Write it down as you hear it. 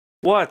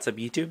What's up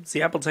YouTube, it's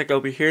the Apple Tech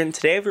over here, and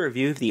today I have a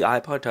review of the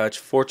iPod Touch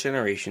 4th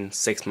generation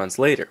 6 months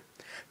later.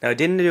 Now I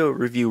didn't do a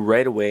review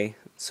right away,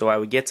 so I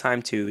would get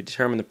time to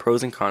determine the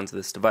pros and cons of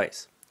this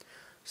device.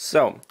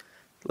 So,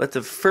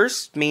 the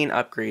first main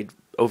upgrade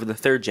over the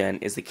 3rd gen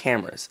is the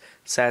cameras.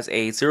 This has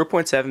a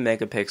 0.7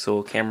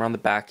 megapixel camera on the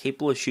back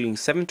capable of shooting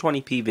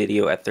 720p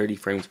video at 30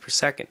 frames per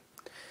second.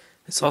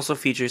 This also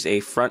features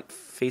a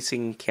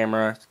front-facing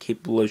camera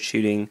capable of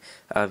shooting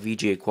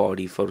VGA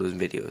quality photos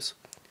and videos.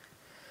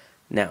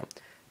 Now,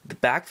 the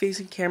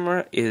back-facing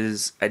camera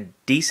is a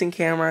decent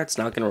camera. It's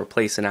not going to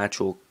replace an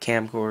actual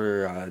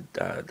camcorder,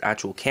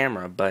 actual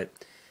camera, but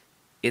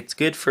it's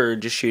good for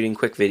just shooting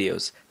quick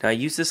videos. Now, I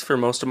use this for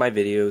most of my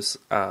videos.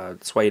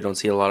 That's why you don't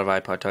see a lot of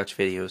iPod Touch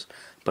videos.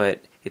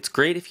 But it's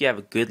great if you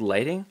have good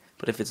lighting,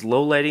 but if it's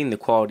low lighting, the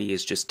quality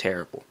is just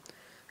terrible.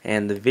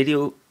 And the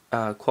video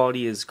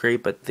quality is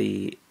great, but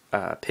the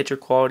picture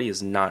quality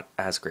is not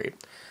as great.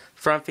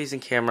 Front-facing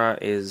camera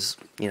is,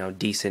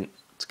 decent.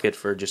 It's good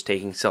for just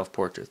taking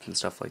self-portraits and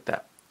stuff like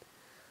that.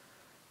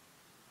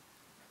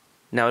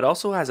 Now it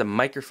also has a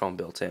microphone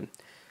built in.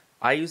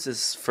 I use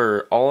this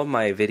for all of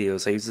my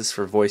videos. I use this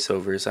for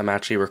voiceovers. I'm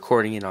actually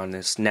recording it on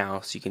this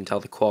now so you can tell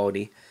the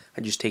quality.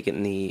 I just take it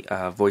in the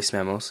voice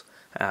memos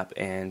app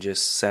and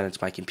just send it to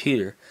my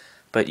computer.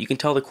 But you can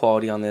tell the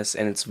quality on this,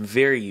 and it's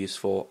very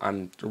useful.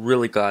 I'm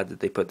really glad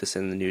that they put this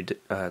in the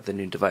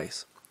new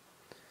device.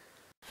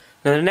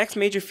 Now the next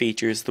major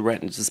feature is the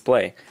Retina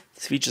Display.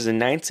 This features a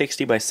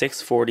 960 by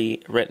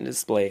 640 Retina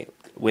Display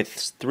with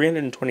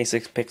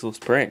 326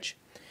 pixels per inch.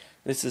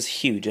 This is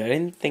huge. I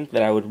didn't think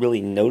that I would really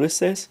notice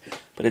this,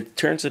 but it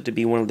turns out to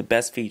be one of the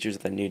best features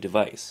of the new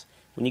device.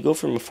 When you go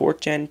from a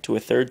 4th gen to a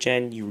 3rd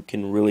gen, you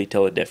can really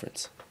tell a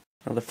difference.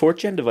 Now the 4th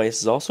gen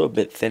device is also a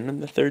bit thinner than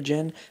the 3rd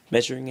gen,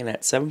 measuring in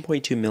at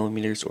 7.2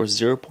 millimeters or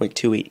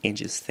 0.28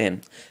 inches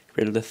thin,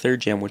 compared to the 3rd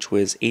gen, which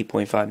was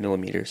 8.5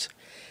 millimeters.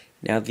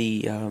 Now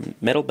the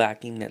metal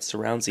backing that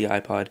surrounds the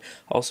iPod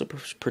also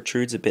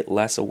protrudes a bit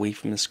less away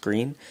from the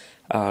screen,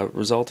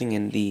 resulting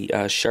in the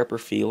sharper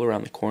feel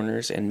around the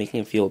corners and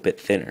making it feel a bit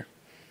thinner.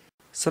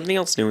 Something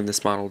else new in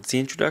this model is the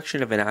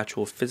introduction of an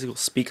actual physical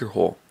speaker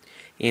hole.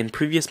 In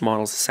previous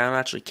models, the sound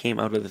actually came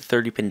out of the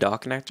 30-pin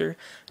dock connector,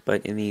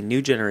 but in the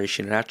new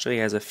generation it actually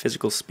has a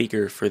physical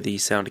speaker for the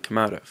sound to come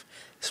out of.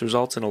 This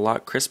results in a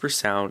lot crisper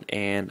sound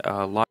and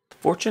a lot.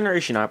 4th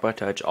generation iPod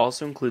Touch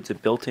also includes a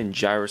built-in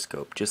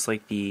gyroscope, just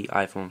like the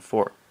iPhone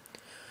 4.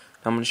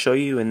 I'm going to show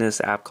you in this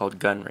app called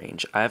Gun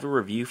Range. I have a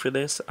review for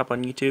this up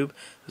on YouTube.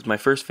 It was my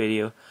first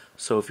video,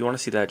 so if you want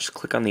to see that, just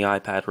click on the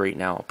iPad right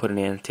now. I'll put an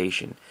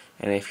annotation.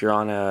 And if you're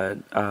on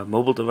a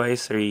mobile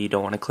device or you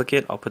don't want to click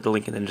it, I'll put the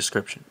link in the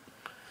description.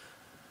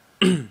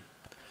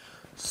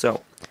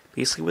 So,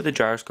 basically what the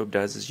gyroscope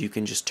does is you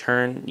can just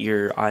turn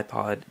your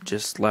iPod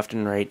just left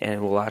and right, and it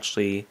will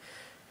actually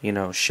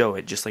show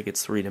it just like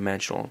it's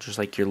three-dimensional, just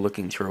like you're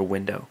looking through a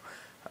window.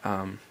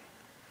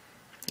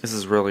 This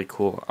is really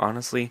cool.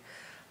 Honestly,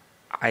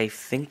 I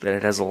think that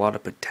it has a lot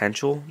of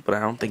potential, but I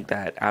don't think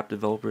that app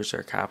developers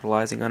are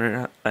capitalizing on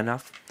it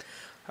enough,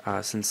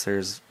 since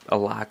there's a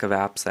lack of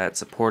apps that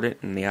support it,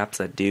 and the apps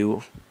that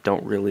do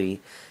don't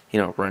really,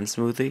 run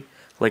smoothly.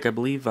 Like I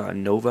believe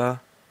Nova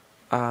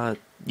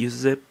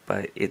uses it,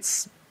 but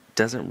it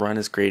doesn't run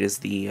as great as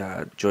the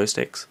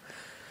joysticks.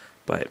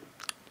 But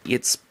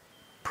it's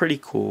pretty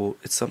cool.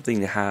 It's something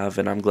to have,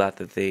 and I'm glad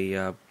that they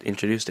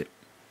introduced it.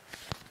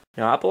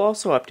 Now, Apple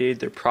also updated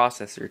their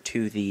processor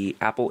to the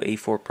Apple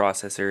A4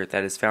 processor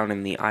that is found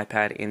in the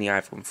iPad and the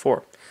iPhone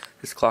 4.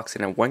 This clocks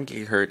in at 1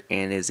 GHz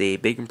and is a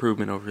big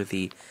improvement over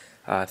the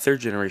 3rd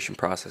generation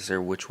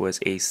processor, which was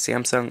a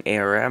Samsung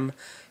ARM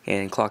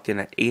and clocked in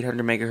at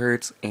 800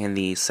 MHz, and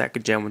the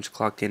 2nd gen, which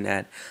clocked in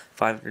at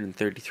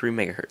 533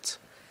 MHz.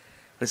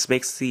 This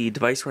makes the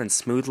device run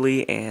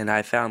smoothly, and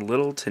I found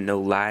little to no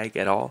lag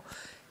at all.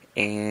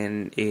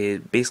 And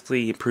it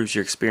basically improves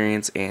your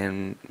experience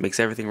and makes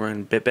everything run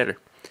a bit better.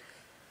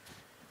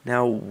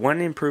 Now, one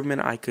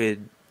improvement I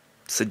could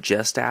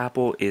suggest to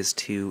Apple is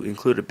to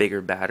include a bigger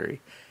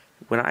battery.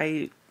 When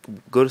I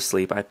go to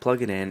sleep, I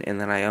plug it in and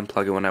then I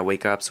unplug it when I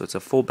wake up, so it's a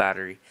full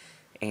battery,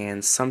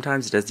 and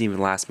sometimes it doesn't even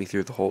last me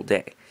through the whole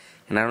day,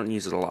 and I don't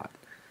use it a lot.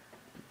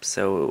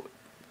 So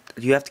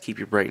you have to keep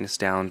your brightness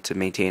down to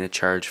maintain a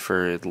charge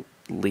for at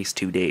least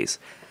 2 days.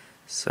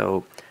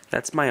 So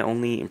that's my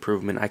only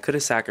improvement. I could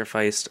have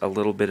sacrificed a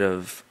little bit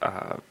of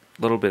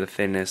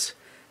thinness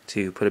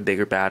to put a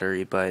bigger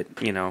battery, but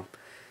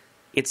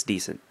it's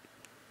decent.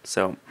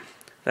 So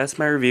that's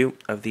my review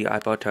of the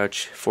iPod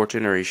Touch 4th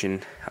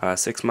generation,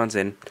 6 months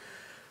in.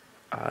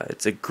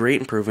 It's a great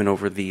improvement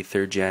over the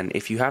 3rd gen.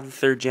 If you have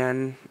the 3rd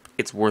gen,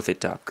 it's worth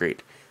it to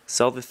upgrade.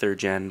 Sell the 3rd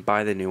gen,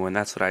 buy the new one.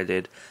 That's what I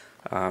did.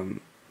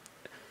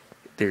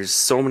 There's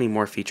so many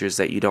more features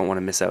that you don't want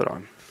to miss out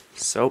on.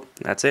 So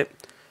that's it.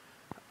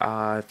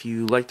 If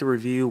you like the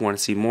review, want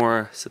to see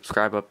more,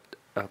 subscribe up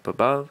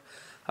above.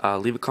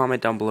 Leave a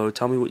comment down below.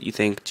 Tell me what you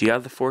think. Do you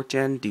have the 4th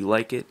gen? Do you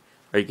like it?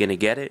 Are you going to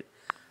get it?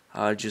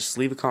 Just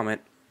leave a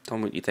comment. Tell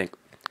me what you think.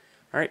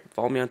 Alright,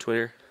 follow me on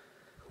Twitter.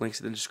 Links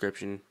in the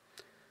description.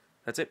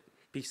 That's it.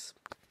 Peace.